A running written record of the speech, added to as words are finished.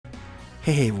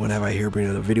Hey everyone, have I here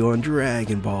bringing another video on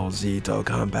Dragon Ball Z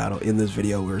Dokkan Battle. In this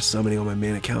video, we're summoning on my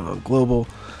main account on Global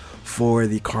for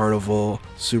the Carnival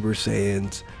Super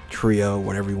Saiyans trio,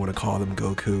 whatever you want to call them,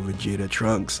 Goku, Vegeta,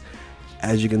 Trunks.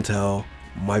 As you can tell,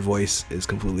 my voice is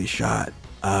completely shot,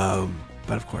 but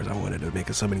of course I wanted to make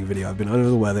a summoning video. I've been under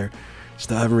the weather,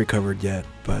 still haven't recovered yet,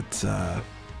 but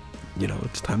you know,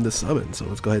 it's time to summon. So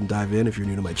let's go ahead and dive in. If you're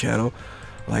new to my channel,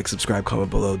 like, subscribe,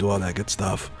 comment below, do all that good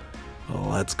stuff.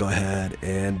 Let's go ahead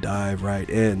and dive right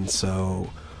in. So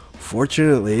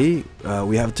fortunately,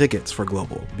 we have tickets for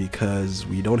Global because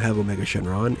we don't have Omega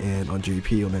Shenron, and on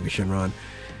JP, Omega Shenron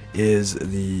is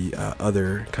the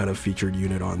other kind of featured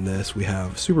unit on this. We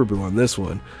have Super Buu on this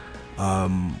one,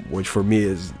 which for me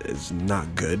is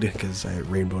not good because I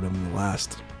rainbowed him in the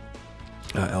last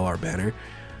LR banner.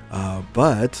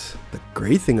 But the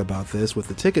great thing about this with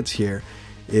the tickets here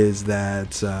is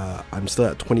that I'm still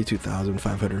at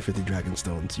 22,550 Dragon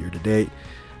Stones year to date,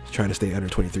 trying to stay under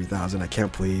 23,000. I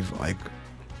can't believe, like,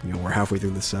 you know, we're halfway through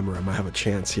the summer. I might have a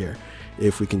chance here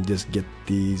if we can just get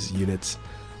these units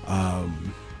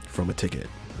from a ticket.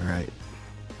 All right.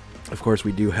 Of course,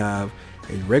 we do have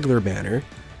a regular banner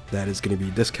that is going to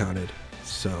be discounted,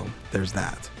 so there's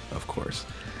that, of course.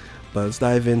 But let's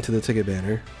dive into the ticket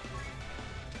banner.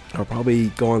 I'll probably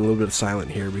go on a little bit of silent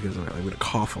here because I'm going to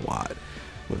cough a lot.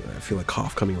 I feel a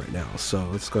cough coming right now, so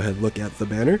let's go ahead and look at the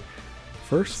banner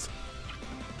first.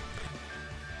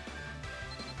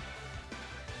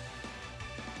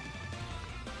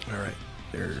 Alright,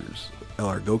 there's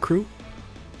LR Goku,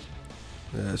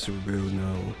 Super Buu,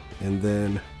 no, and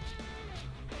then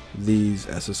these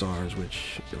SSRs,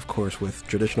 which of course with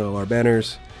traditional LR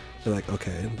banners, they're like,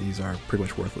 okay, these are pretty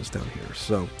much worthless down here.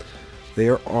 So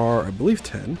there are, I believe,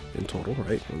 10 in total,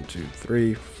 right? 1, 2,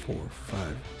 3, 4,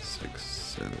 5, 6,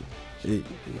 7, 8,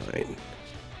 9.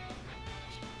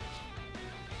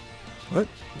 What?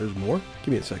 There's more?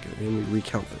 Give me a second. Let me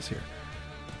recount this here.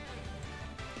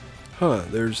 Huh,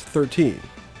 there's 13.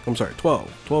 I'm sorry,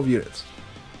 12. 12 units.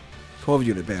 12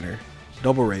 unit banner.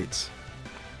 Double rates.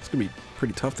 It's going to be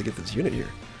pretty tough to get this unit here.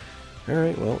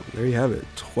 Alright, well, there you have it.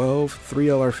 12, 3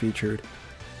 LR featured.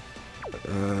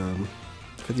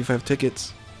 55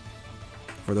 tickets.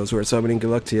 For those who are summoning, good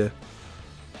luck to you.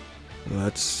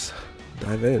 Let's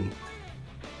dive in.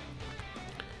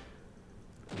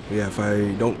 Yeah, if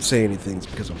I don't say anything, it's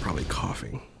because I'm probably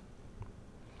coughing.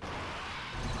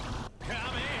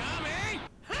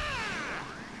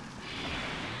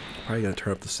 Probably gonna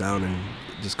turn up the sound and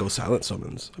just go silent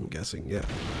summons, I'm guessing. Yeah,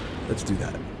 let's do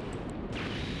that.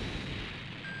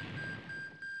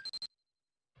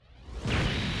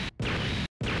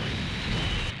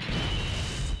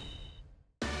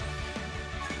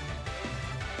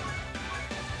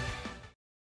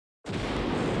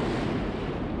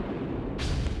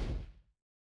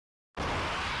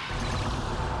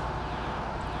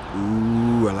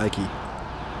 Ooh, I like it.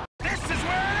 This is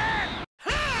where it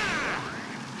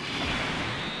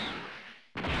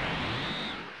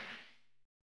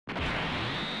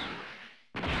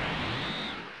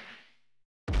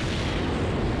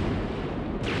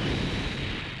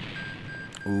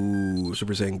ends! Ooh,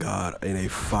 Super Saiyan God in a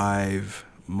 5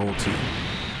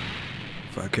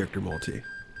 character multi.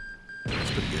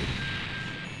 That's pretty good.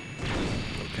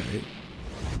 Okay.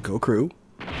 Goku.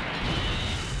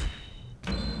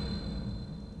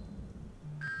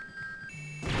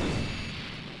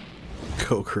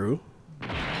 Goku.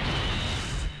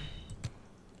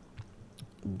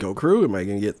 Goku, am I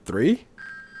gonna get 3?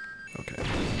 Okay.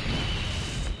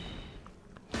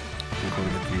 I'm going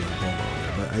to get the ball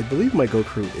there, but I believe my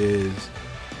Goku is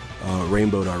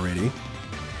rainbowed already.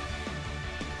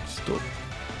 Still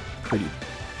pretty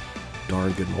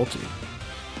darn good multi.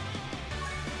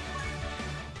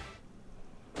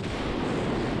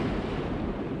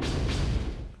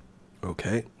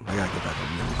 Okay, I gotta get back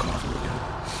on the coughing again.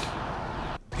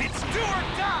 It's do or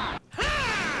die!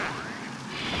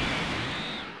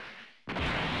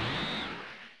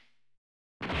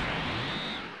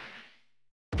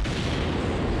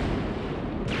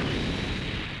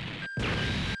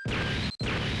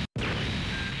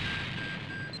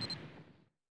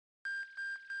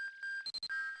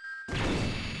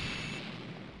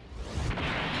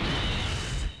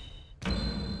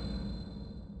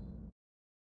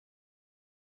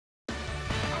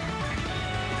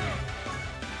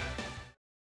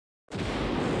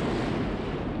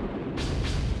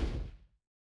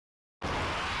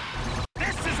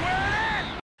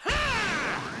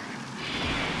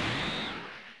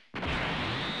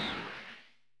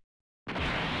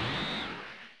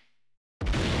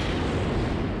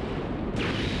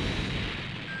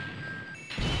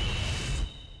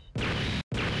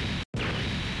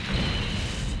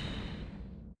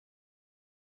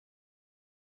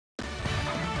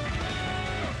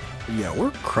 Yeah,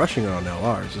 we're crushing it on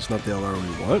LRs. It's not the LR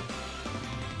we want.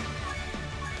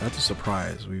 That's a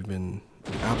surprise. We've been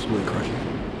absolutely crushing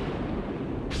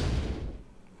it.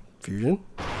 Fusion.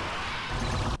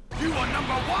 You are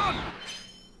number one!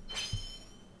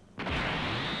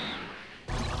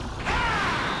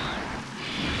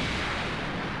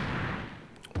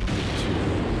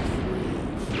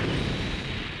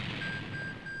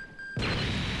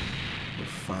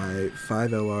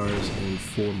 Five LRs and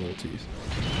 4 multis.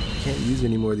 Can't use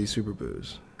any more of these super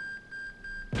boos.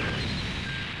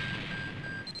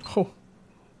 Oh,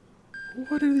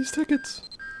 what are these tickets?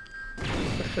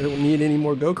 I don't need any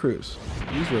more Gokus.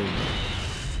 These Rainbow.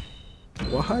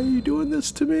 Why are you doing this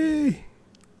to me?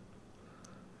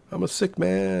 I'm a sick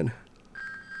man.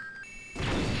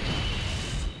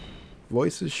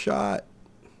 Voice is shot.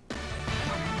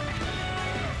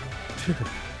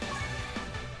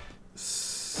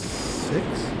 6,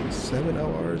 7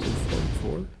 LRs and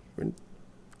 44. We're gonna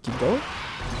keep going?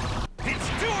 It's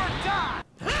do or die!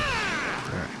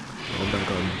 Alright, I'm back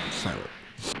on silent.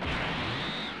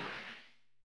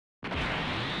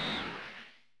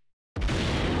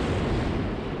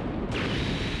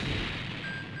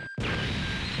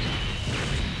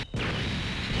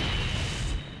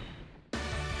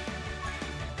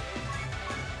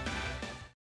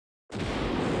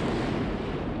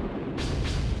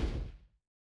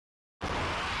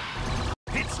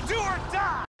 It's do or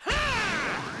die!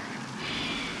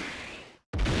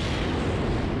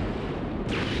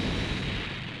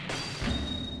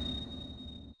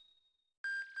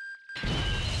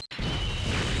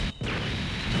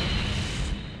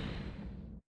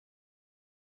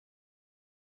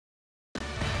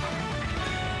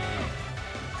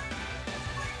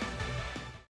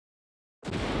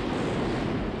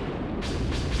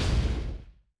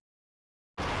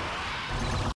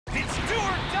 It's do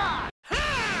or die!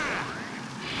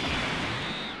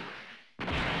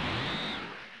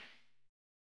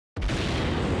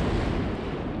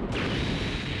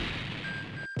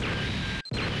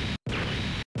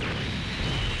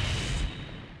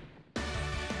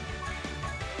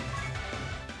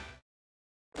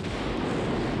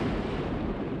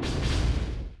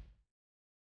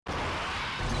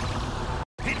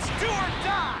 It's do or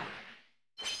die!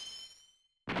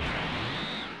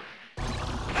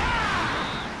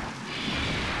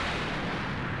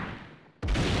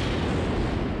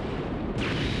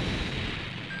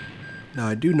 Now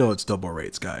I do know it's double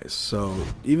rates, guys. So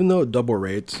even though it double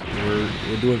rates,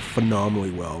 we're doing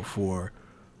phenomenally well for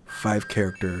 5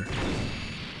 character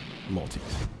multis.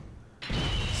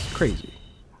 It's crazy.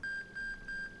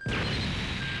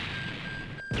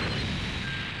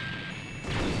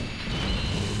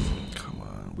 Come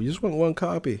on, we just want 1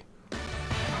 copy.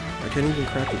 I can't even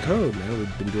crack the code, man.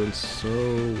 We've been doing so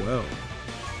well.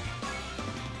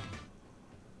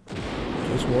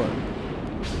 Just 1.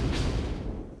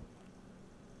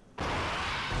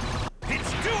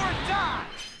 It's do or die!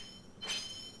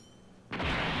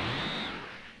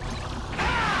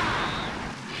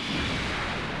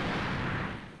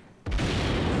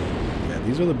 Yeah,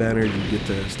 these are the banners you get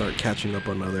to start catching up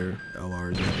on other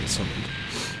LRs you haven't summoned.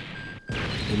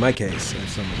 In my case, I've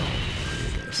summoned all of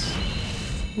them, I guess.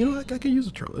 You know, I could use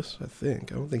a Trollis, I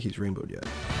think. I don't think he's rainbowed yet.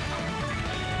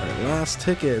 Alright, last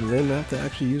ticket, and then I have to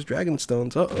actually use Dragon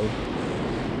Stones. Uh-oh.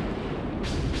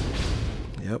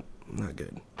 Yep, not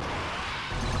good.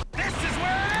 This is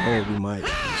where it ends! Oh, we might. It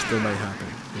still might happen.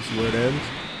 This is where it ends.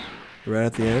 Right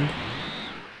at the end.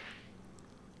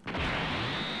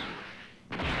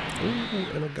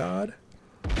 Ooh, and a god.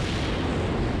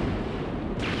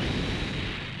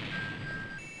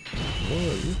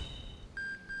 One.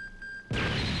 2,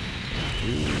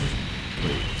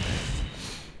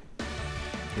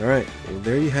 3. Alright, well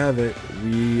there you have it.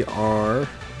 We are,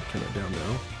 turn it down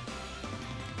now.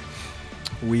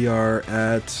 We are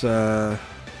at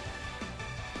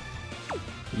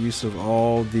use of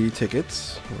all the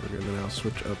tickets. We're going to now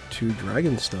switch up to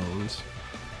Dragon Stones.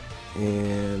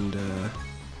 And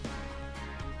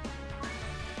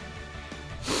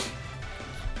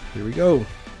here we go.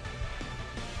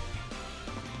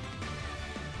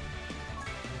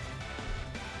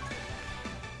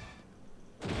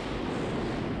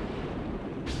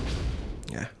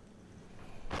 Yeah.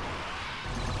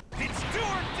 It's do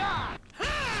or die!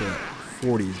 So that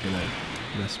 40 is going to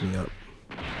mess me up.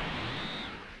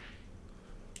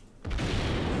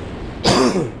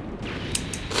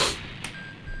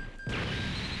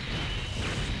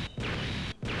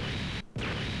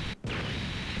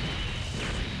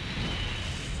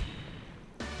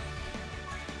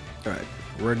 Alright,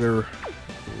 regular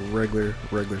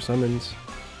summons.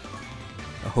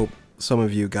 I hope some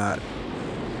of you got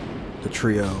the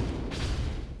trio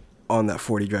on that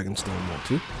 40 Dragonstone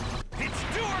multi. It's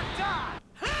do or die.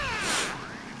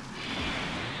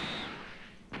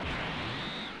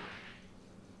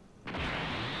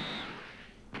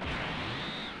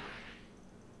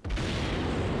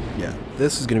 Yeah,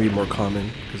 this is going to be more common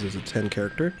because there's a 10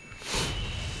 character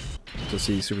to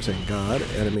see Super Saiyan God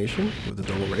animation with the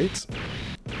double rates.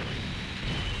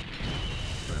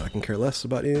 But I can care less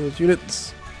about any of those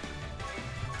units.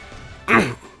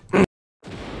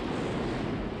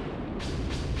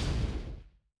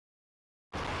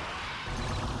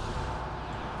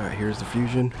 Alright, here's the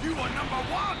fusion. You are number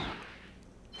one.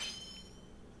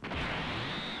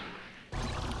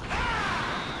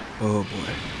 Oh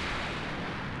boy.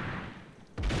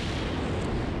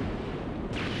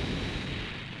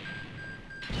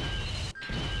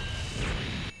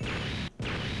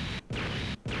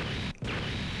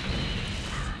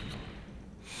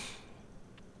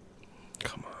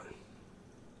 Come on.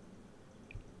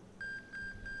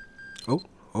 Oh,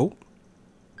 oh.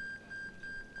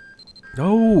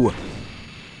 No!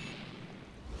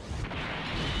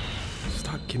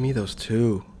 Stop, give me those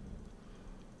two.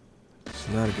 It's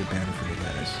not a good banner for me,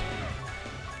 guys.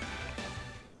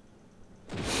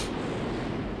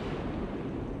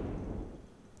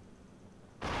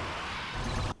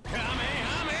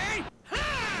 Kamehameha!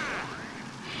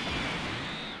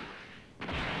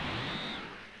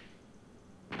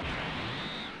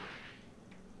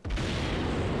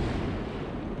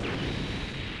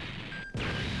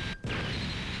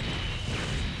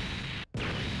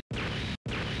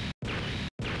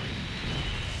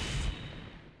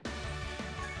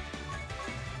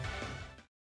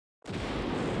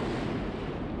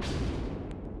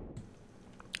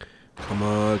 Come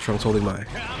on, Trunks holding my.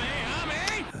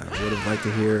 Kamehameha! I would have liked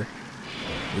to hear.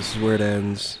 This is where it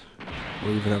ends.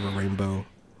 We'll even have a rainbow.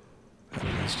 I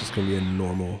don't know, it's just gonna be a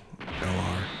normal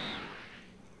LR.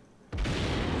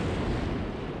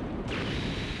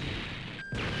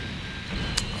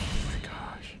 Oh my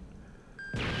gosh.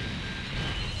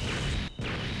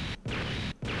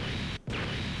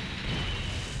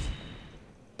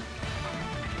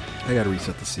 I gotta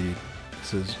reset the seed.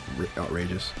 This is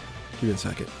outrageous. Give me a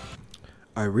second.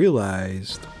 I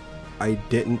realized I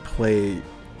didn't play,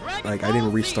 like I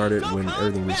didn't restart it when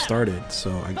everything restarted,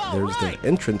 so there's the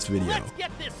entrance video. Let's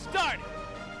get this started.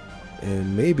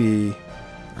 And maybe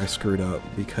I screwed up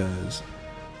because,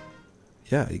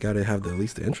 yeah, you gotta have at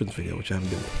least the entrance video, which I haven't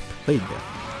been played yet.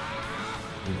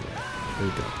 Anyway, there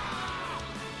we go.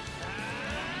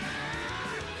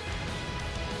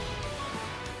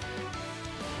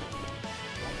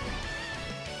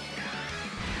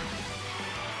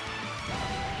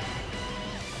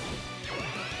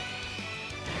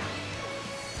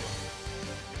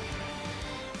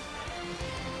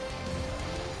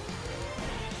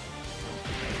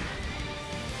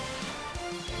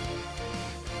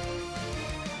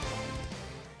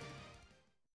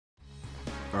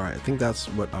 Alright, I think that's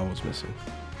what I was missing.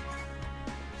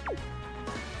 And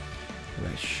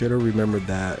I should have remembered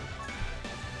that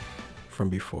from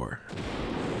before.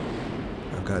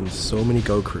 I've gotten so many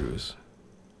Gokus.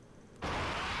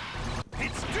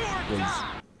 It's do or It was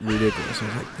die. ridiculous. I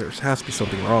was like, there has to be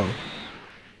something wrong.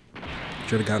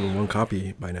 Should have gotten one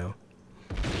copy by now.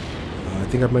 I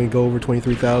think I'm going to go over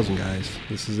 23,000, guys.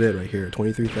 This is it right here.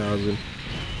 23,000.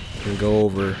 And go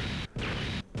over.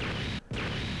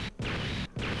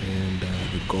 And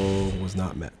the goal was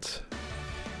not met.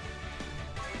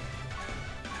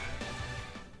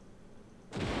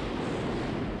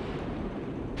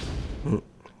 No,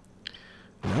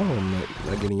 I'm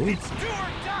not getting It's anything. do or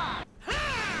die.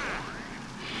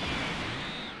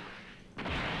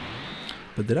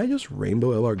 But did I just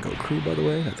Rainbow LR Goku, by the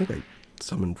way? I think I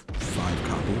summoned 5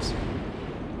 copies.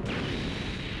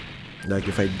 Like,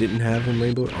 if I didn't have him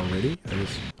rainbowed already, I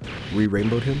just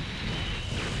re-rainbowed him.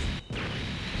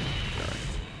 Alright.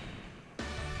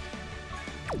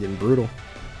 Getting brutal.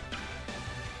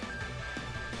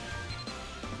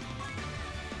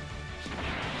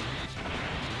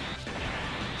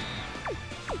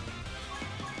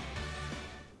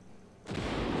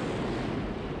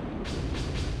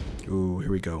 Ooh,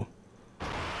 here we go.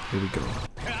 Here we go.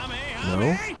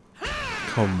 No?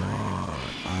 Come on.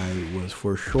 I was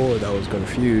for sure that was gonna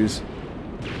fuse.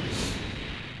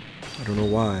 I don't know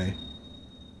why.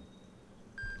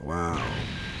 Wow.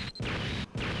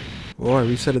 Well, I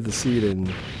resetted the seed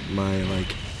in my,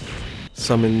 like,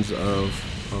 summons of...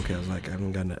 Okay, I was like, I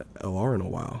haven't gotten an LR in a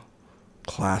while.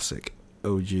 Classic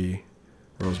OG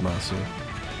Rosemasu.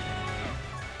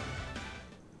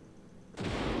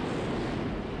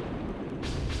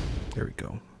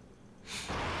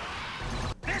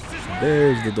 This is Come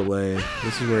there's the delay.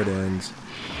 This is where it ends.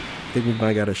 I think we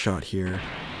might got a shot here.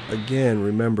 Again,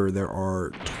 remember there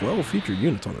are 12 featured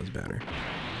units on this banner.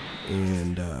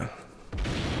 And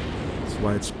that's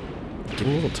why it's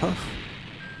getting a little tough.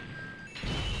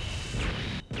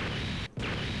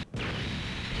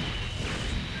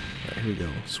 Alright, here we go.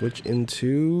 Switch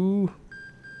into...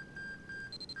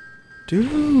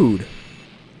 Dude!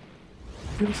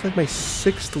 It's like my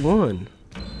 6th one.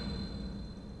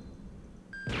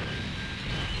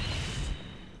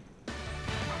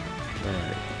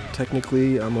 Alright,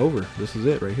 technically I'm over. This is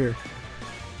it right here.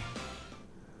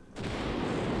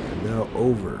 I'm now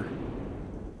over.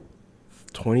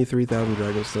 23,000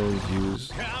 Dragon Stones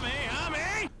used.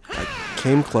 I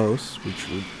came close. We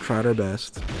tried our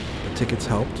best. The tickets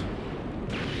helped. So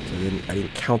I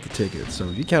didn't count the tickets. So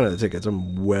if you counted the tickets,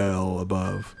 I'm well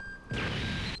above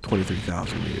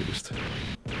 23,000 used.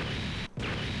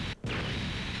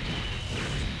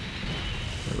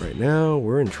 But right now,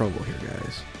 we're in trouble here,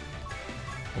 guys.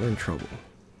 We're in trouble.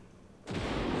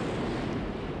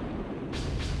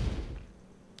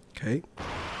 Okay.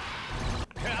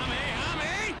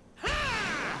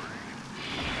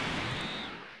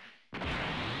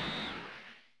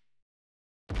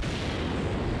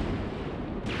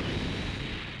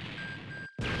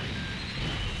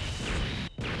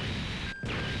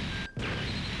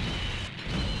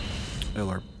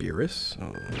 LR Beerus. Oh,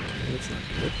 okay, that's not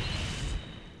good.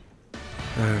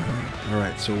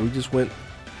 Alright, so we just went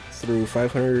through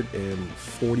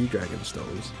 540 Dragon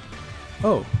Stones.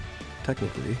 Oh,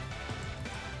 technically.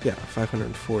 Yeah,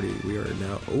 540. We are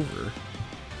now over.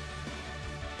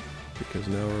 Because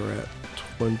now we're at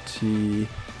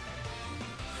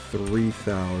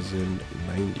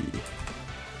 23,090.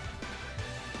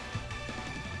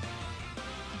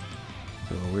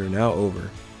 So we're now over.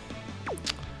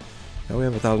 Now we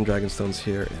have 1,000 Dragon Stones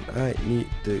here, and I need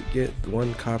to get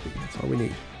one copy. That's all we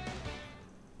need.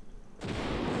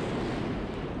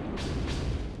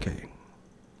 Okay.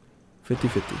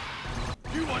 50-50.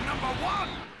 You are number one.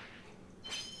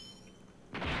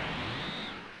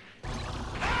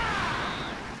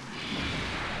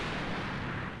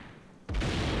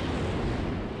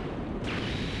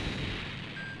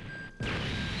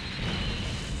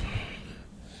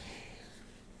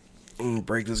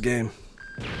 Break this game.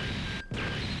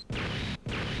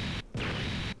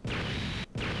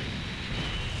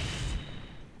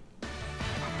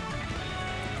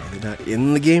 Not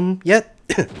in the game yet.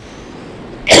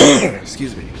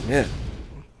 Excuse me. Yeah.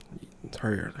 It's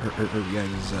hard. Hurt you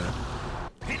guys.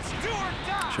 It's do or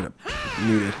die. Shut up.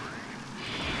 Muted.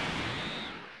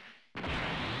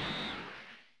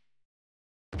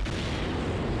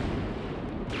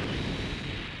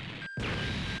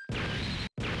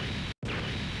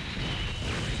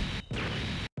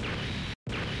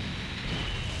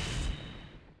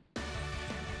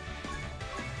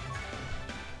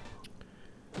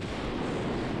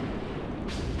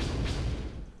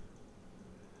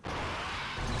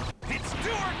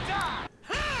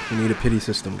 We need a pity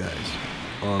system, guys,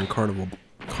 on carnival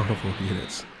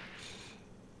units.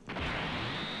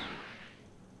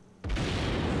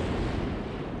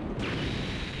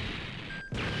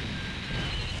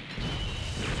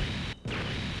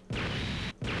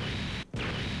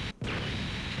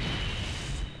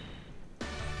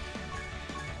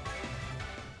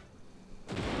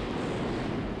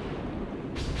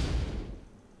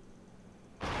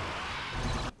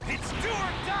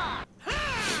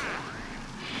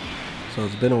 So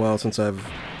it's been a while since I've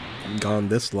gone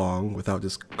this long without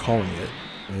just calling it,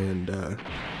 and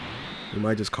we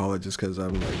might just call it just because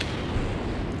I'm like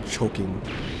choking.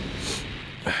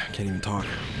 Can't even talk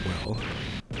well.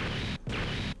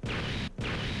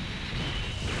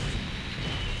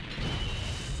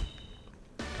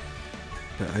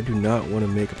 But I do not want to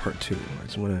make a part 2. I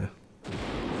just want to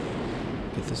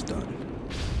get this done.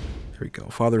 Here we go.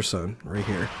 Father, son, right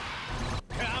here.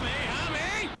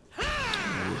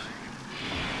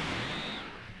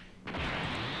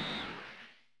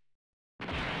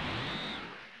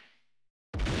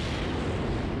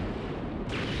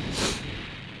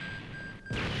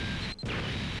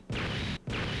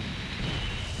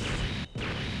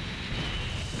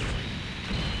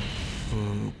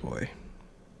 Oh boy.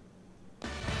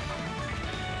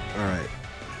 Alright.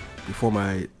 Before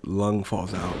my lung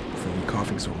falls out from me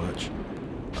coughing so much.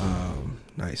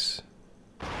 Nice.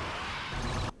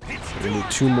 We need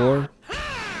 2 more.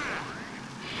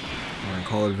 Alright,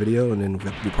 call it a video, and then if we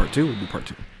have to do part 2, we'll do part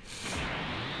 2.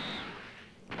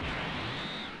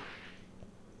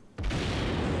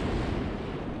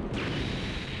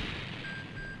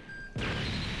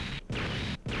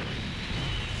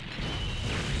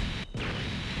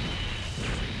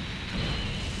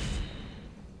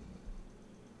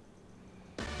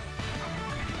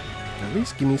 At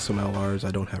least give me some LRs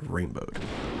I don't have rainbowed.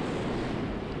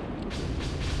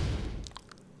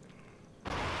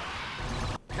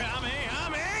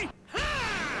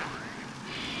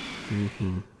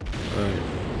 Alright.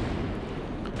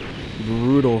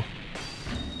 Brutal.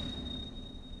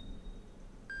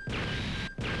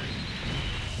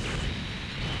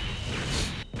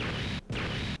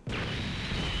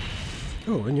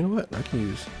 Oh, and you know what? I can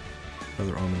use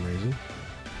another almond raisin.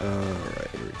 Alright,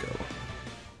 here we go.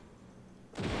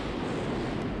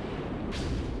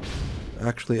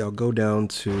 Actually, I'll go down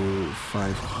to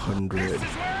 500.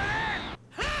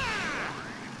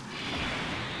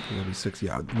 That'll be 6,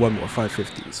 yeah, one more,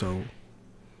 550, so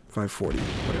 540,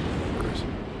 whatever the number is.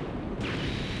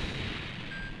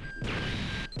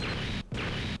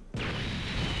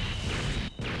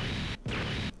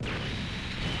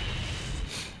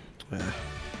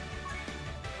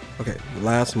 Okay,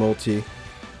 last multi.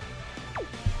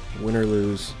 Win or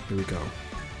lose, here we go.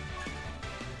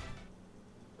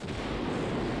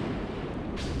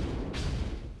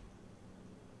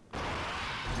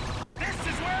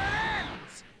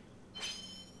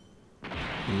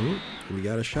 We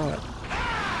got a shot.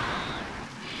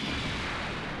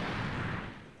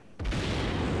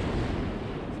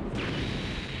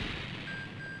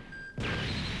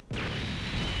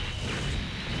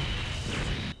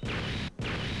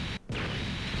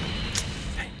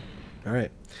 All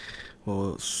right.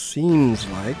 Well, it seems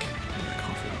like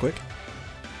cough real quick.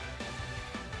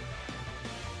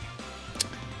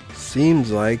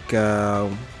 Seems like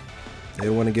they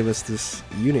want to give us this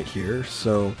unit here,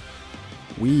 so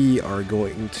we are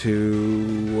going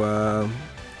to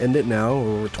end it now.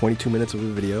 We're 22 minutes of a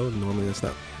video. Normally that's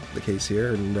not the case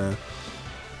here, and we're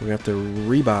gonna have to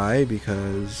rebuy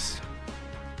because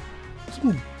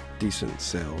some decent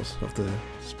sales. I'll have to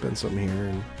spend something here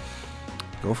and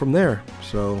go from there.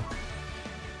 So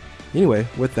anyway,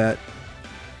 with that,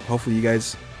 hopefully you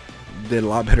guys did a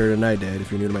lot better than I did.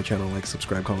 If you're new to my channel, like,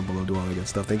 subscribe, comment below, do all that good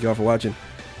stuff. Thank you all for watching.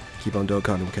 Keep on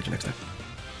Dokkan, and we'll catch you next time.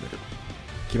 Later.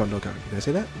 Keep on Dokkan. Did I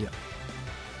say that? Yeah.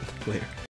 Later.